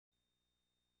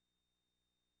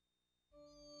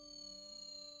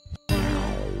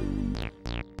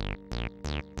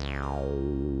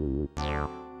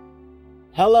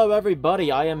Hello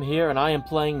everybody, I am here and I am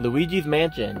playing Luigi's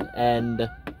Mansion, and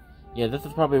yeah, this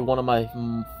is probably one of my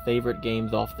favorite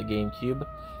games off the GameCube,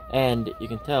 and you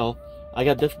can tell, I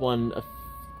got this one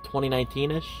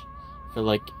 2019-ish for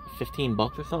like 15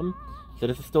 bucks or something, so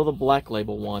this is still the Black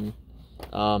Label one.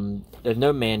 There's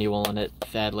no manual on it,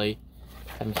 sadly,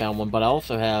 haven't found one, but I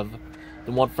also have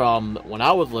the one from when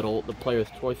I was little, the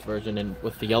Player's Choice version, and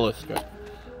with the yellow strip.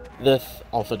 This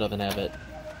also doesn't have it.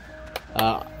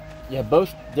 Yeah,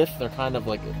 both discs are kind of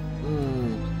like,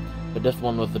 but this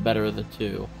one was the better of the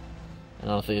two. And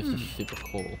honestly, it's just super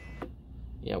cool.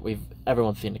 Yeah,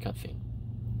 everyone's seen the cutscene.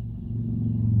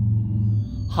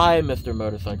 Hi, Mr.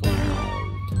 Motorcycle.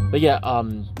 But yeah, huh.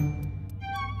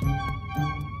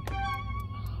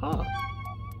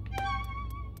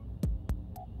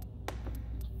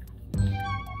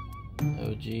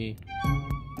 OG.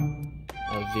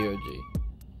 Oh, 0G.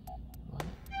 What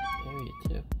area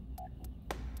 2?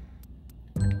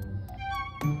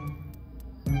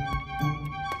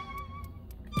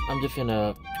 I'm just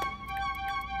gonna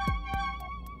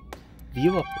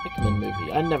view a Pikmin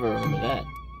movie. I never remember that.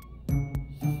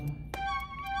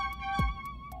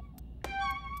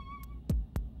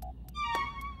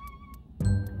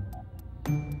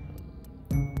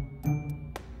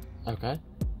 Okay.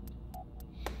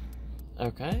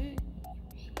 Okay.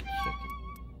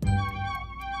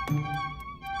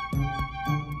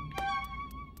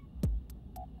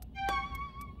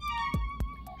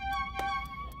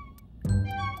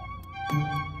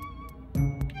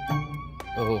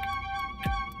 Oh.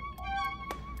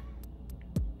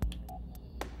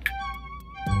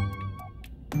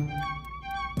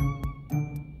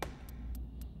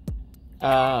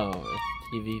 Oh,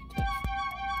 it's TV test.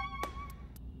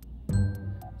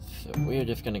 So we're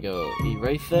just gonna go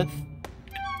erase this.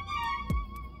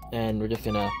 And we're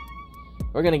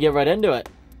gonna get right into it.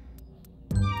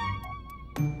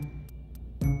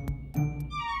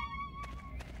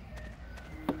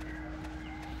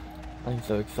 I'm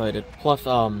so excited. Plus,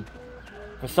 for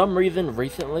some reason,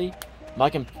 recently,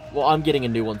 I'm getting a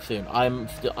new one soon. I'm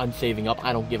saving up.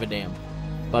 I don't give a damn.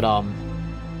 But, yeah,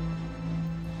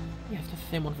 it's just the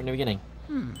same one from the beginning.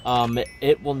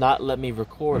 It will not let me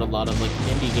record a lot of, like,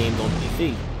 indie games on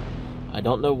PC. I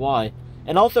don't know why.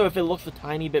 And also, if it looks a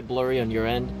tiny bit blurry on your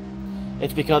end,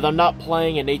 it's because I'm not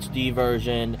playing an HD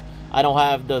version. I don't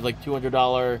have the, like,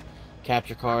 $200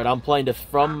 capture card. I'm playing this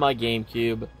from my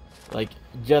GameCube. Like,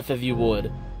 just as you would.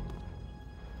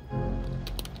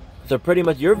 So pretty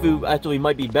much your view actually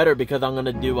might be better because I'm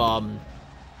gonna do,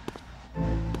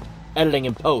 editing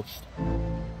in post.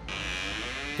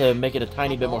 To make it a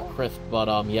tiny bit more crisp, but,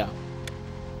 yeah.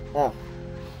 Oh.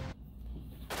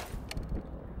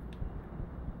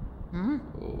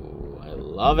 Ooh, I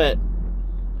love it.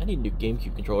 I need a new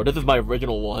GameCube controller. This is my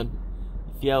original one.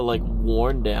 See how, like,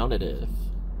 worn down it is.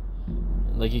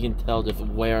 Like, you can tell just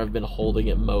where I've been holding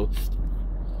it most.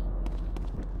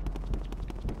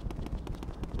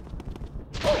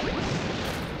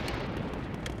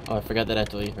 Oh, I forgot that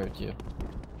actually hurt you.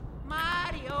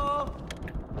 Mario!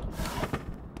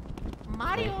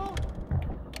 Mario!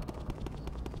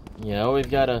 Yeah, always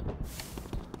gotta...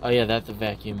 Oh yeah, that's a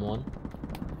vacuum one.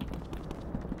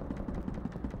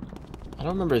 I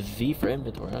don't remember Z for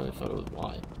inventory. I always thought it was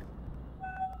Y.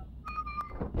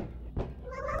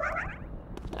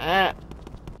 Ah!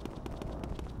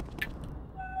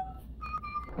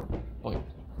 Boy.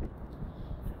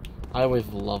 I always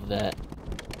love that.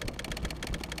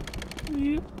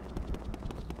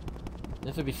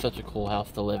 This would be such a cool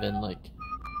house to live in, like...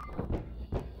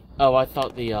 Oh, I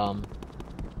thought the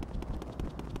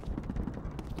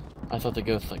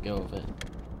ghosts let go of it.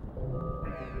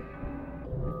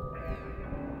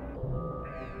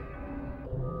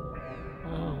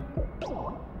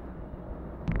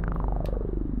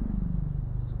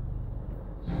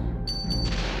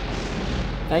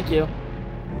 Thank you.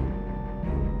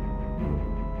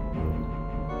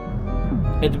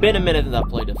 It's been a minute since I've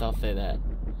played this, I'll say that.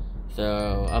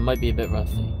 So, I might be a bit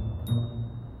rusty.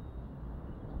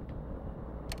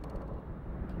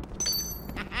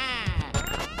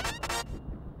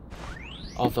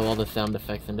 Also, all the sound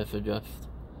effects in this are just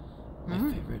my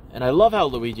favorite. And I love how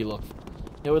Luigi looks.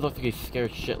 He always looks like he's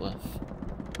scared shitless.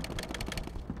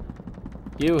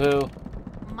 Yoo-hoo.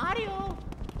 Mario!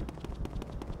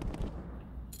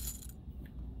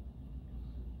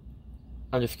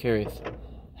 I'm just curious.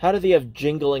 How does he have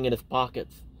jingling in his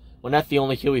pockets when that's the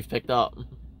only cue he's picked up?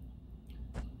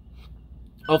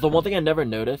 Also, one thing I never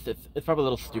noticed, it's probably a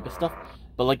little stupid stuff,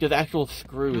 but like there's actual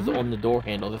screws on the door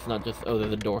handle. It's not just, oh,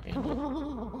 there's a door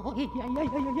handle.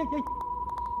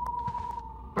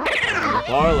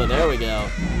 Carla, there we go.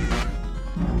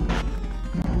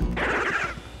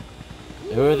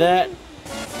 Who is that?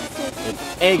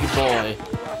 It's Egg Boy.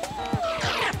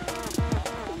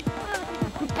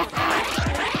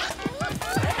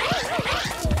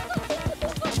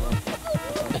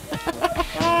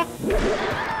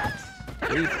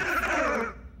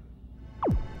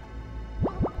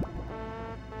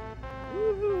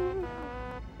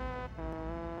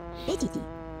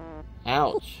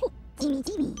 Ouch.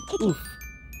 Oof.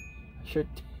 I sure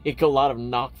take a lot of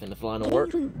knocks in this line of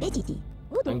work.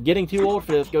 I'm getting too old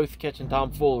for this ghost catching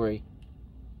tomfoolery.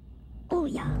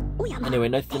 Anyway,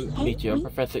 nice to meet you. I'm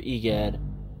Professor Gadd.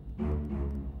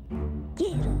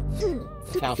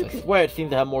 This house, I swear it seems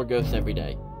to have more ghosts every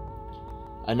day.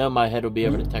 I know my head will be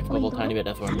able to text bubble a tiny bit,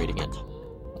 that's why I'm reading it.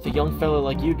 What's a young fella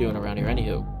like you doing around here,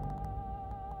 anywho?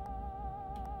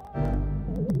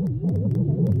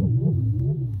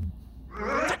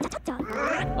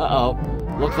 Uh-oh.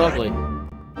 Looks ugly.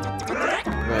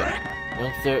 Right.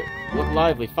 Youngster, look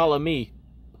lively. Follow me.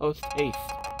 Post haste.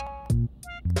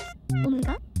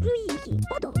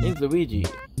 Name's Luigi.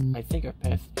 I think our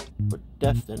paths were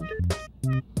destined.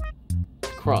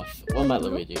 Cross. Well met,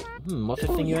 Luigi. What's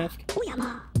this thing you ask?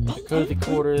 Cozy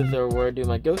quarters or where I do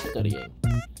my ghost studying.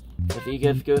 With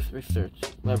Iga's Ghost Research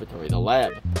Laboratory, the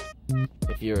lab.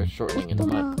 If you're shortening in the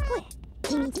month.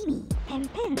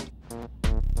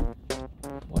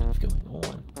 What is going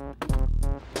on?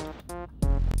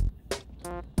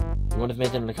 You want to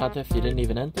mention in a contest you didn't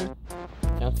even enter?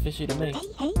 Sounds fishy to me.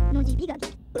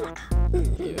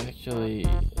 You actually...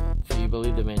 So you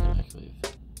believe the mansion actually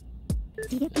is...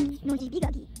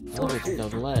 Only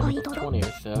 2011, 20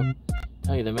 or so.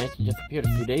 Tell you, the mansion just appeared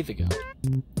a few days ago.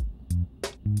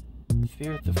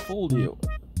 Spirits have fooled you.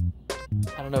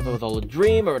 I don't know if it was all a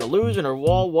dream or an illusion or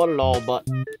what at all, but...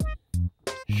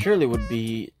 Surely would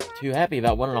be too happy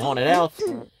about one in a haunted house.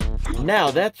 Now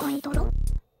that's...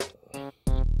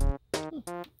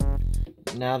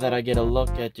 Now that I get a look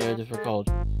at you, I just recalled.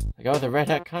 A guy with a red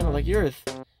hat kind of like yours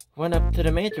went up to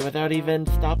the mansion without even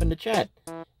stopping to chat.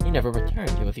 He never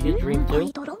returned. Was he a dream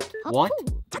too? What?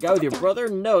 The guy with your brother?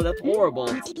 No, that's horrible.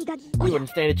 You wouldn't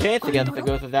stand a chance against the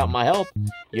ghost without my help.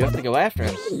 You have to go after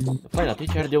him. The plan, I'll teach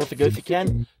you how to deal with the ghost you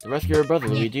can to rescue your brother,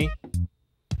 Luigi.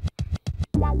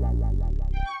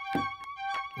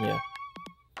 Yeah.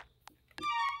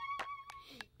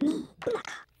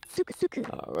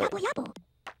 Alright.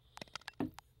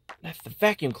 That's the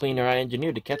vacuum cleaner I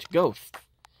engineered to catch ghosts.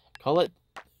 Call it...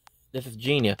 This is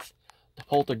genius. The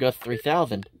Poltergust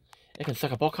 3000. It can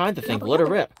suck up all kinds of things. Let it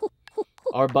rip.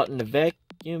 R button to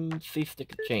vacuum. C stick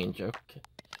to change. Okay.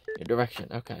 Your direction.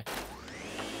 Okay.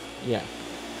 Yeah.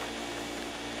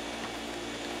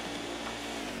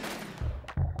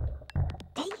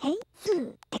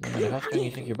 No matter how strong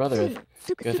you think your brother is,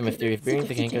 ghosts are mysterious beings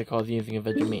that can't get caught using a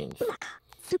means.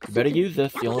 You better use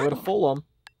this. The only way to foil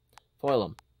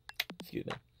them. Excuse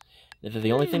me. This is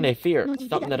the only thing they fear.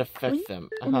 Something that affects them.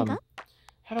 How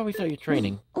about we start your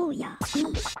training?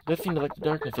 Just seem to like the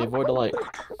darkness, they avoid the light.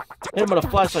 Hit them with a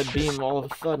flashlight beam, all of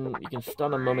a sudden, you can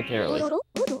stun them momentarily.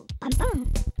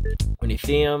 When you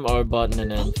see them, R button,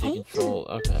 and then C control.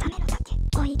 Okay.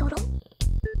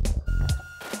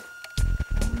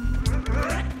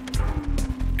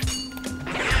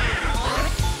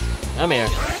 Come here.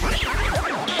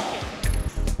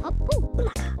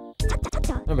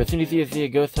 Remember, as soon as you see a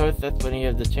ghost house, that's when you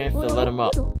have the chance to let him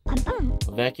up.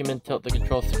 Vacuum and tilt the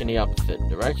control stick in the opposite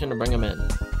direction to bring him in.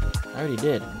 I already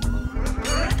did.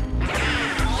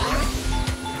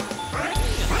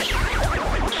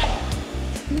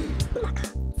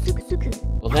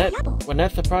 Well, when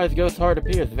that surprise ghost heart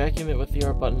appears, vacuum it with the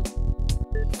R button.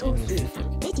 And the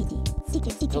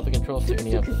stick. Tilt the control stick in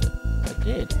the opposite. I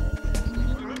did.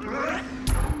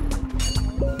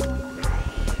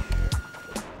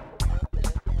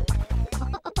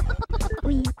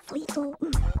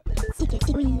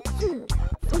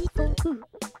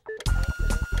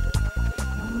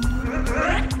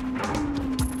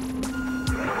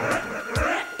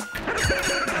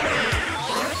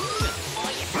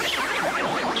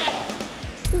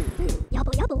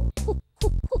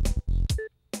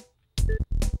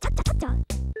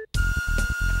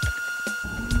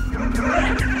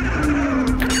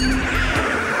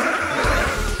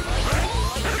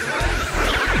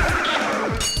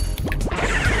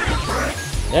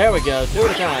 There we go, 2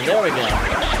 at a time, there we go.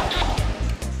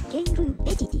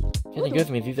 Catching ghosts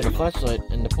means using a flashlight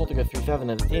and the Poltergust 3000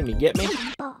 as a team, you get me?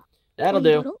 That'll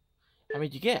do. How many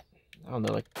did you get? I don't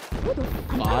know, like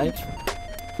 5?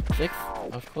 6? I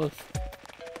was close.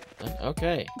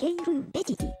 Okay.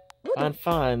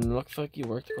 Fine. Looks like you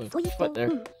worked quite sweat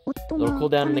there. A little cool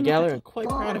down in the gallery and quite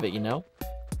proud of it, you know?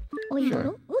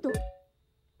 Sure.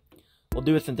 We'll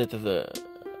do it since this is a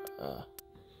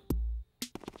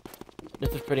This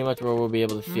is pretty much where we'll be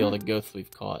able to see all the ghosts we've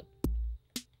caught.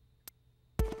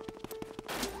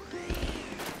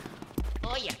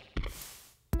 Oh yeah.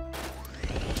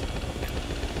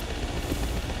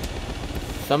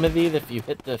 Some of these, if you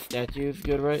hit the statues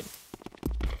good, right?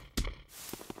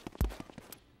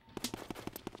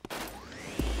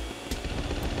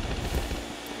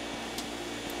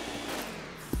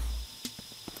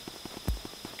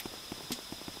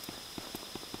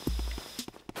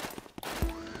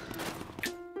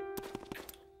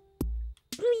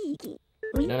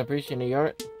 You not appreciating the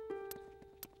art?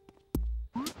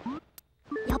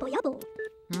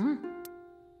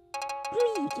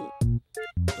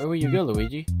 Where will you go,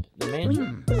 Luigi? The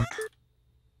mansion? I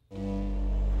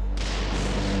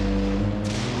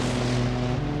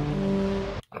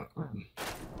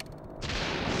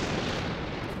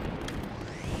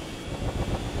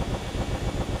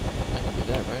can do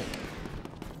that, right?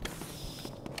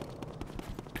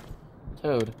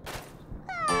 Toad.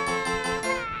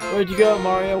 Where'd you go,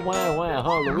 Mario? Wow, wow,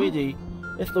 huh, Luigi?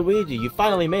 It's Luigi, you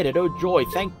finally made it, oh joy,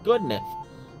 thank goodness!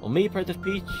 Well, me, Princess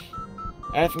Peach,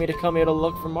 asked me to come here to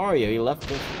look for Mario. He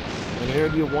left us when he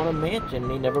heard you won a mansion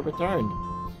and he never returned.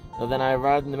 So then I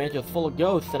arrived and the mansion was full of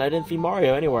ghosts and I didn't see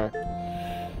Mario anywhere.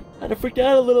 I had freaked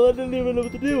out a little, I didn't even know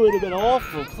what to do, it would have been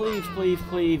awful. Please, please,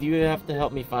 please, you have to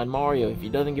help me find Mario. If he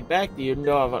doesn't get back to you,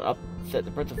 no, I've upset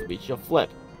the Princess Peach, she'll flip.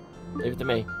 Leave it to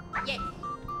me. Yes.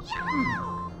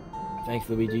 Thanks,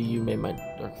 Luigi, you made my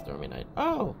dark stormy night.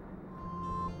 Oh!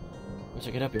 Wish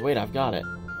I could help you. Wait, I've got it.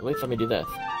 At least let me do this.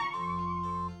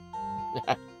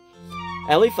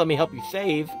 At least let me help you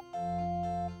save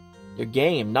your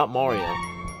game, not Mario.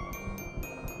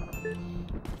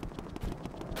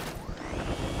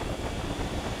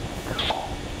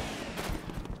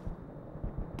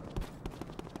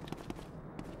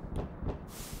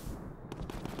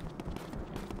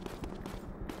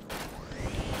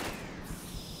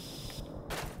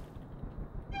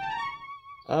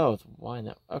 Oh, it's why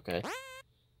now? Okay.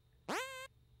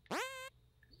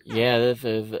 Yeah, this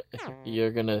is...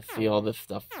 You're gonna see all this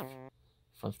stuff.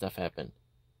 Fun stuff happen.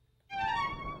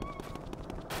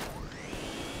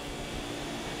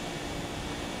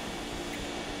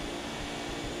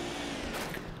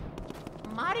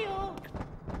 Mario.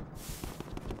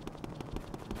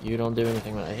 You don't do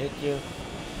anything when I hit you.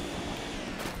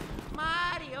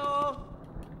 Mario.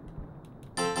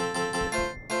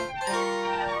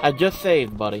 I just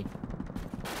saved, buddy.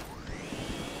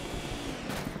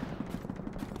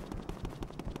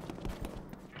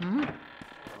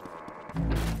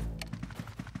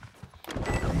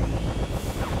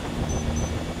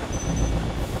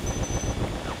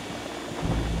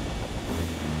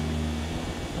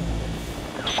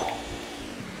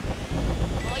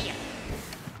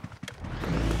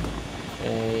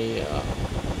 Okay,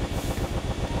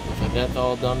 looks like that's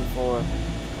all done for.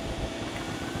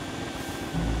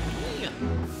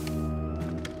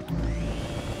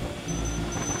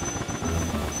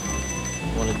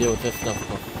 Want to deal with this stuff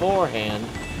beforehand.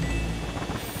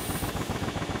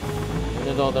 Where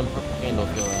did all them purple candles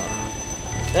go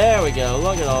out? There we go,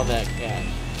 look at all that cash.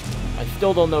 I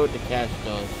still don't know what the cash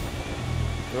does.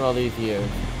 For all these years.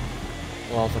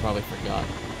 Well, also probably forgot.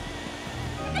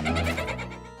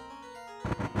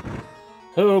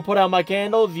 Who put out my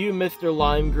candles? You, Mr.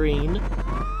 Lime Green.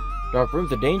 Dark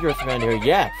rooms are dangerous around here,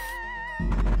 yes.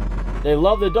 They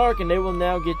love the dark and they will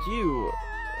now get you.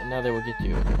 And now they will get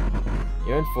you.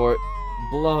 You're in for it.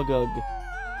 Blogug.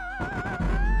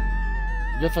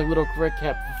 Just like little Crick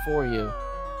Cat before you.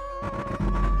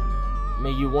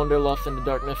 May you wander lost in the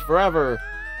darkness forever.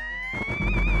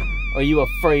 Are you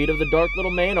afraid of the dark,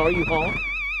 little man? Are you, huh?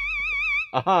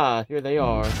 Aha, here they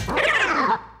are.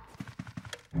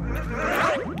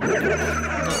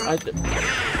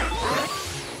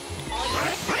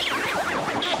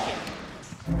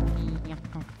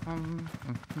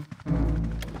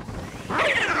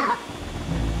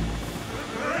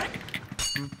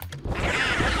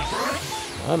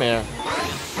 Come here.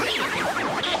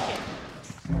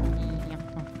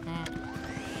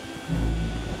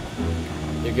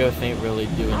 Your ghost ain't really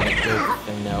doing that ghost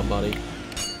thing now, buddy.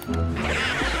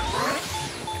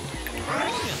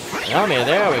 Come here,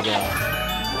 there we go.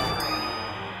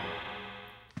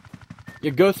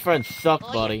 Your ghost friends suck,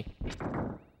 buddy.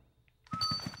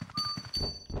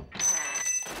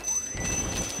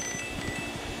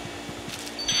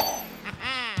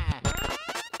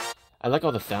 I like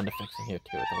all the sound effects in here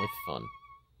too, it's always fun.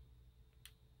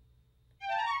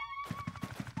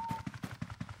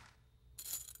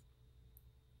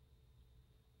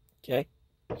 Okay.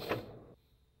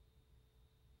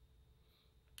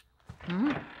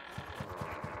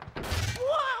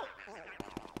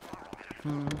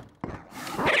 Wait,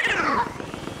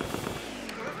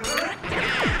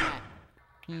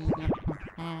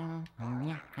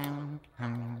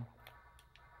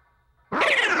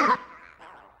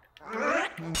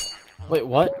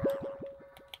 what?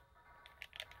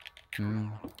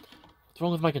 What's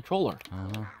wrong with my controller?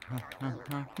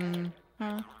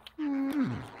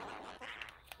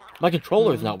 My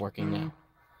controller is not working now.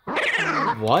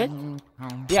 What?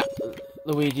 Yeah,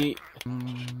 Luigi.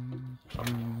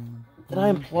 Did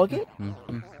I unplug it?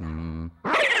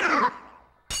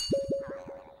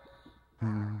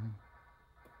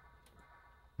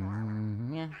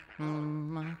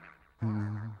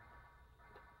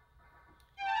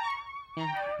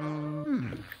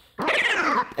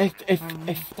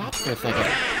 It stopped for a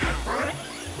second.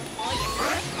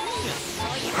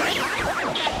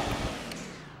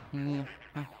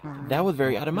 That was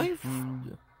very out of my...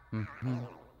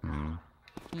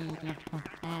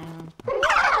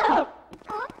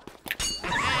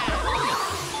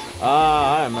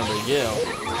 Ah, I remember you.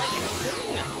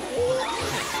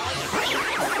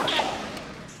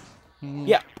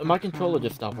 Yeah, my controller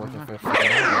just stopped working for a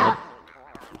second.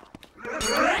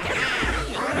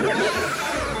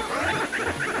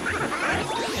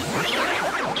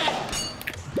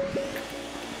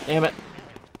 Damn it.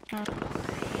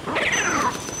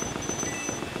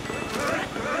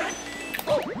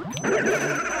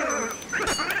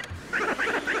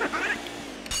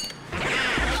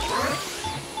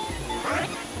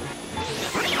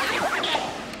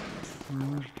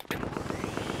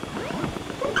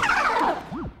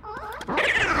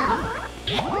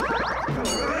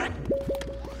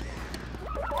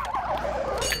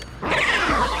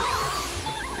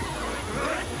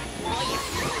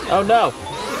 Oh no!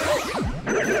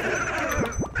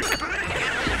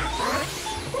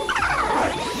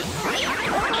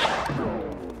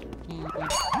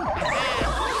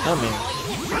 Come here.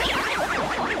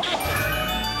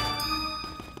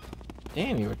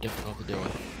 Damn, you were difficult to deal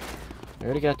with. I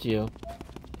already got to you.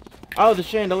 Oh, the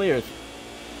chandeliers!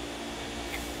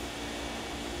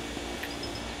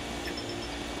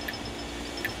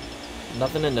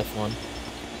 Nothing in this one.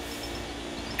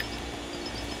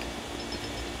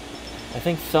 I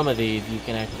think some of these you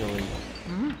can actually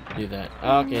do that.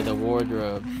 Okay, the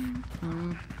wardrobes.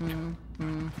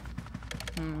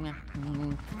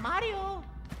 Mario.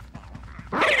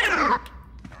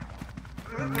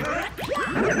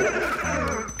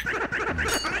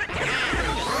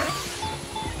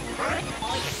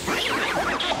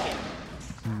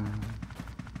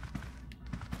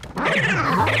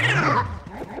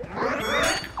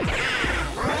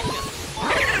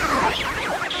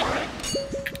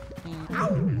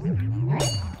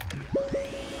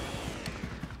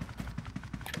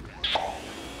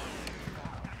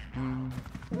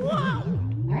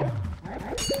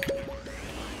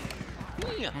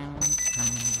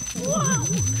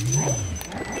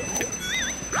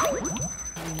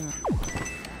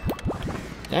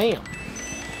 Damn.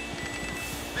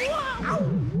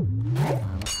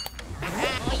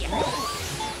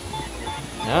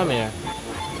 Come here.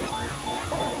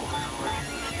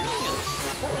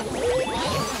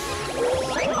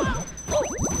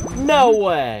 No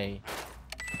way.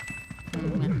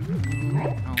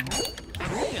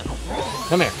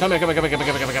 Come here, come here, come here, come here, come here, come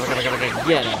here, come here, come here, come here,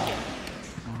 get him.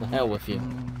 The hell with you.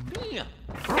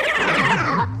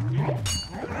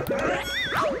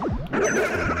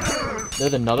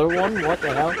 There's another one? What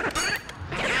the hell?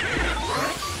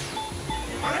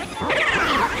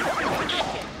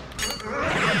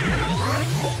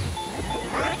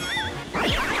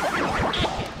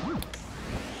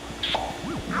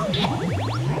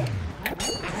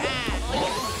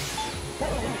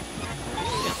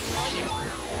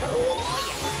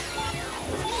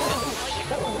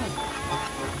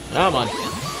 Come on.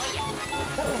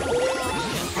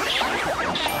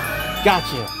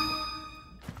 Got you.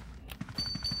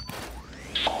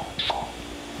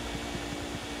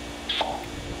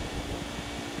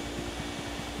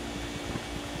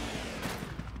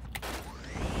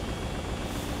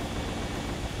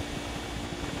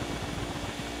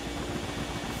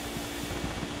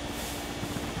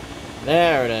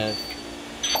 There it is.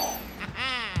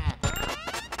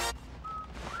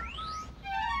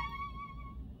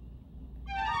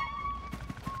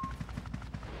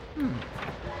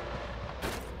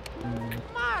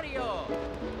 Mario.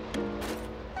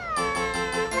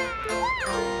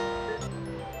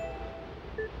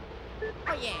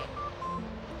 Oh yeah.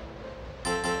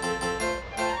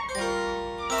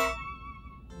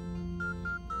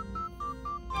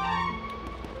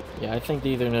 Yeah, I think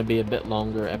these are going to be a bit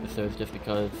longer episodes just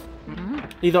because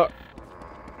these are...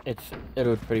 it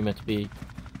would pretty much be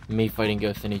me fighting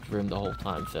ghosts in each room the whole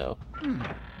time, so.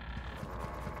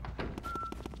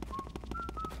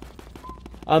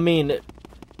 I mean,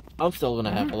 I'm still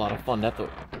gonna have a lot of fun. That's what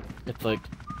it's like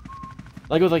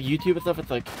with like YouTube and stuff. It's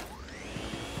like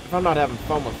if I'm not having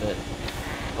fun with it,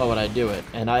 why would I do it?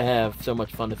 And I have so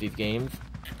much fun with these games.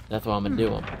 That's why I'm gonna do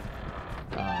them.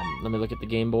 Let me look at the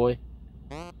Game Boy.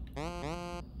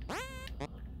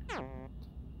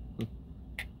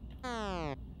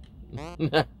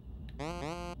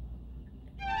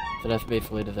 So that's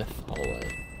basically to this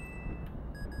hallway.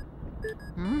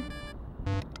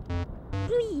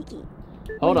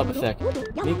 Hold up a sec.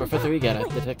 Me, Professor Gadd,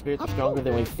 detect spirits are stronger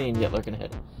than we've seen yet lurking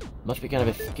ahead. Must be kind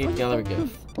of escaped gallery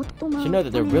ghosts. Should know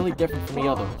that they're really different from the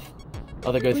others.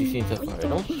 Other ghosts you've seen so far. They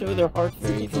don't show their hearts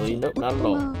very easily. Nope, not at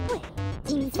all.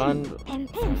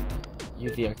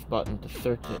 Use the X button to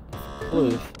search it.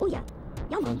 Clues.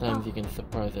 Sometimes you can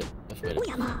surprise it. Just wait a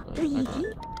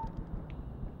minute.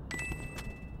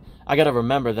 I gotta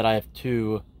remember that I have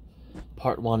 2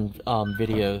 part 1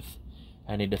 videos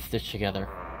I need to stitch together.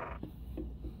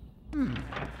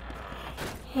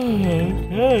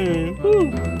 Okay.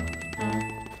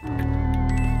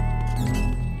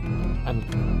 I'm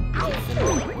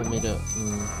guessing we made a.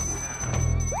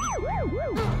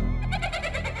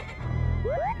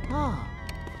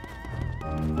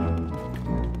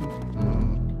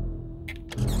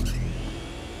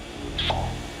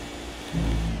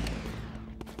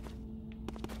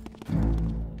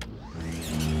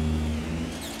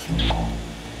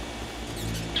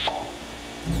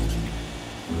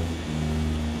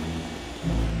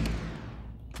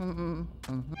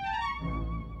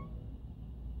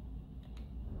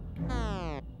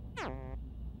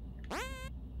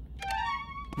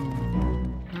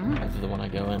 This is the one I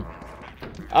go in.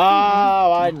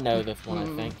 Oh, I know this one, I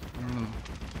think.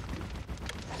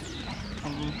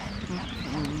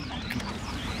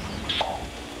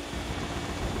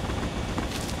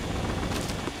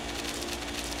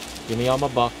 Give me all my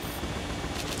bucks.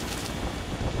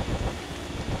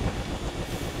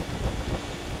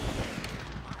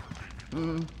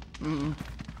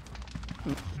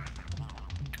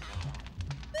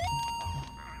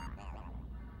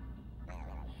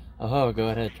 Oh, go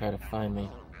ahead, try to find me.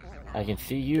 I can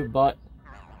see you, but...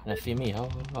 And I see me. Oh.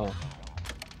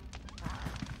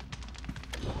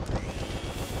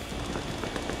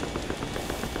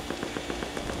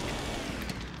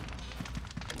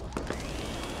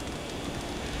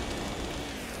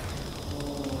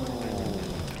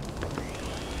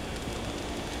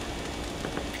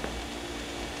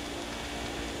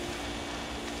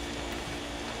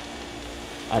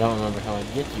 I don't remember how I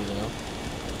get you, though.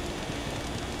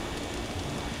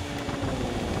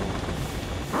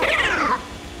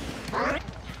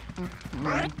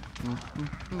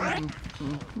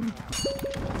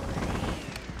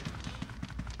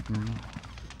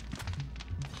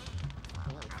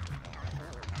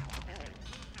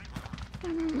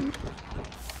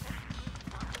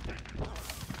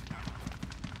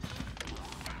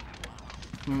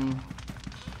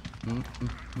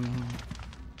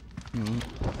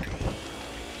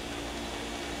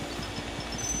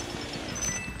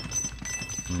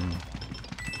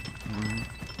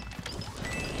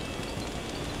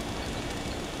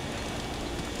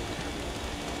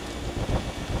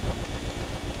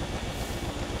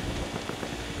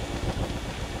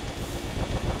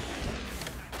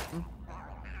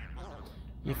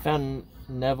 You found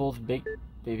Neville's big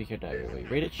baby care diary. Will you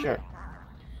read it? Sure.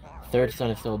 Third son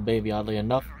is still a baby, oddly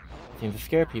enough. Seems to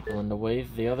scare people in the ways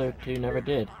the other 2 never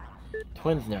did.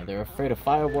 Twins now, they're afraid of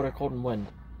fire, water, cold, and wind.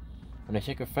 When they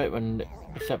shake or fight when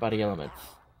beset by the elements.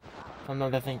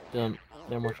 Sometimes I think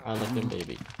they're more childlike than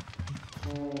baby.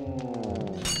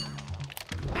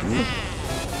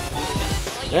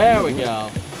 There we go!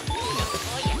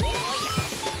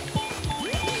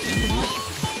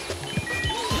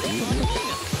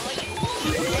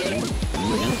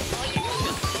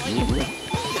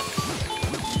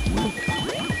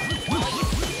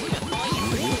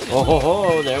 Oh ho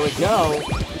ho, there we go!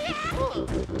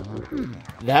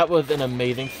 That was an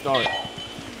amazing start.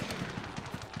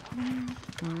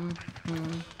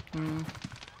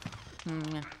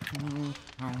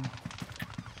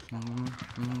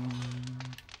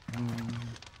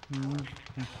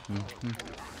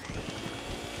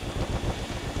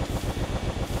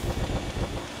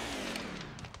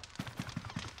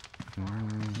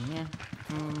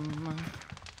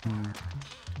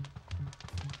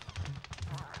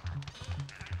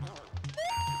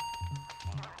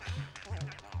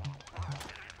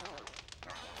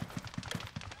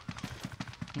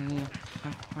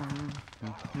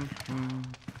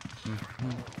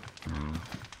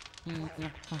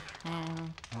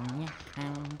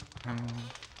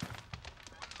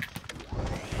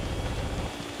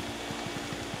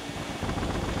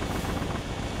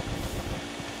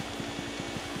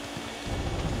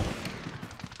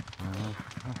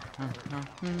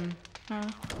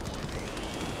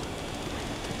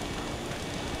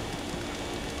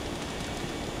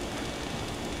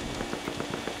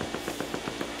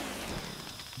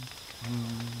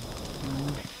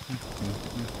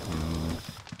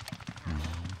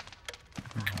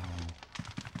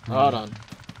 Hold on.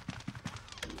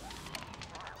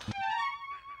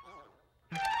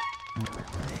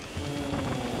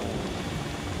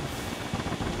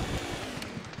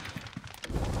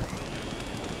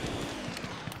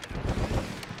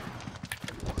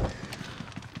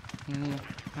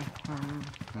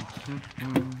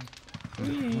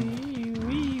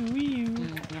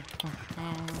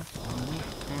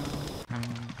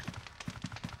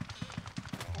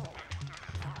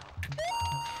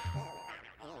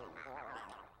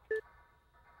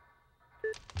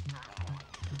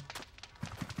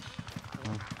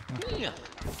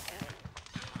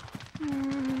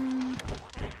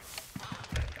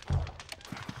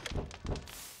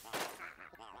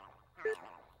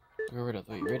 Get rid of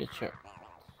the rated chip.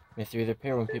 Mysteries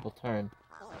appear when people turn.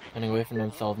 Turning away from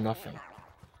them solves nothing.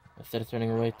 Instead of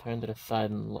turning away, turn to the side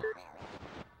and look.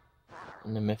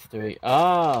 And the mystery.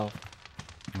 Oh!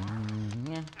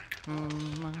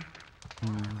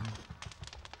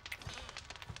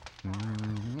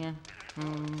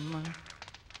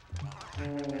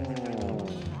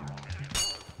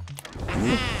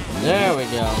 There we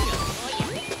go.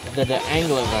 Did the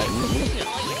angle it right.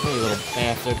 You little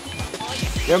bastard.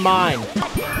 You're mine!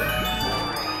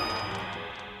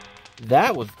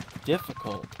 That was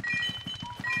difficult.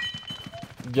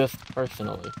 Just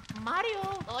personally. Mario.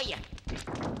 Oh yeah.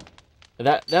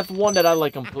 That's one that I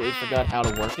like completely forgot how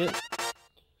to work it.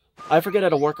 I forget how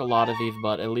to work a lot of these,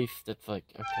 but at least it's like,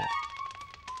 okay.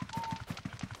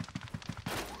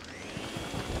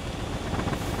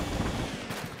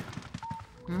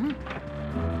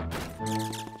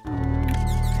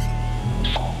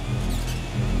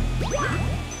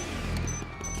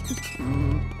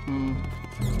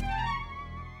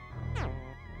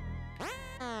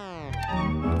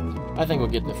 I think we'll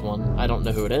get this one. I don't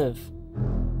know who it is,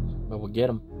 but we'll get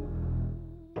him.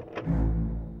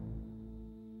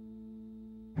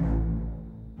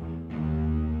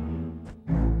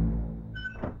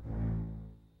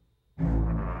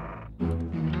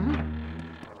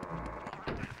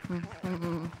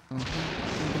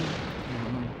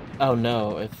 Oh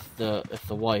no, it's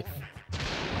the wife.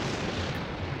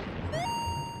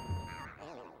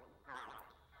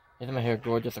 Isn't my hair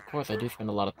gorgeous? Of course, I do spend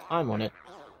a lot of time on it.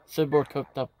 So bored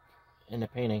cooked up in the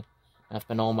painting. I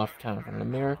spend all my time in front of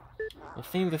the mirror. It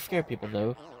seems to scare people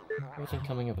though. Everything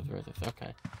coming up with roses.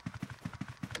 Okay.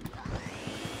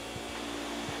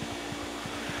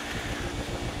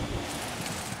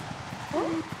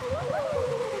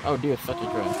 Oh dear, such a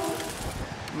dress.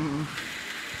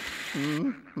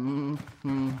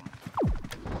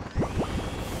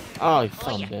 Oh, you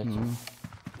son of a bitch.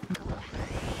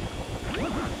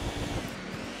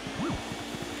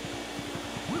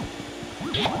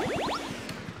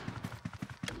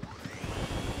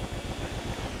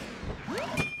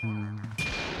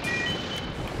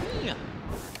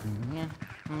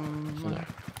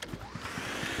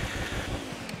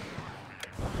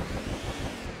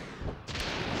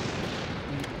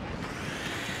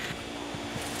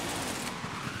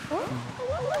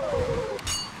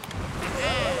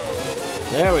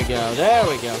 There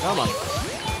we go, come on.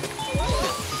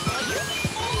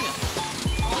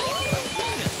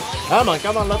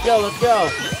 Come on, let's go.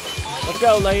 Let's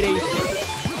go, lady.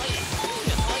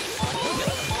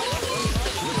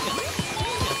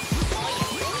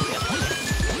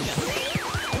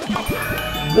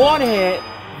 One hit,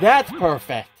 that's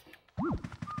perfect.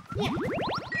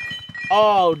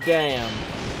 Oh, damn.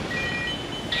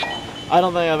 I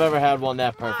don't think I've ever had one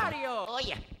that perfect. Mario. Oh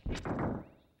yeah.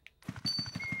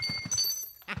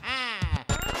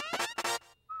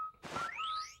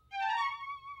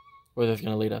 Where's this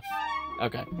gonna lead us?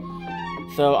 Okay.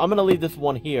 So, I'm gonna leave this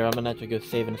one here. I'm gonna actually go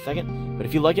save in a second. But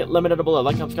if you like it, let me know down below.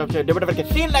 Like, comment, subscribe, share, do whatever I can.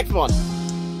 See you in the next one!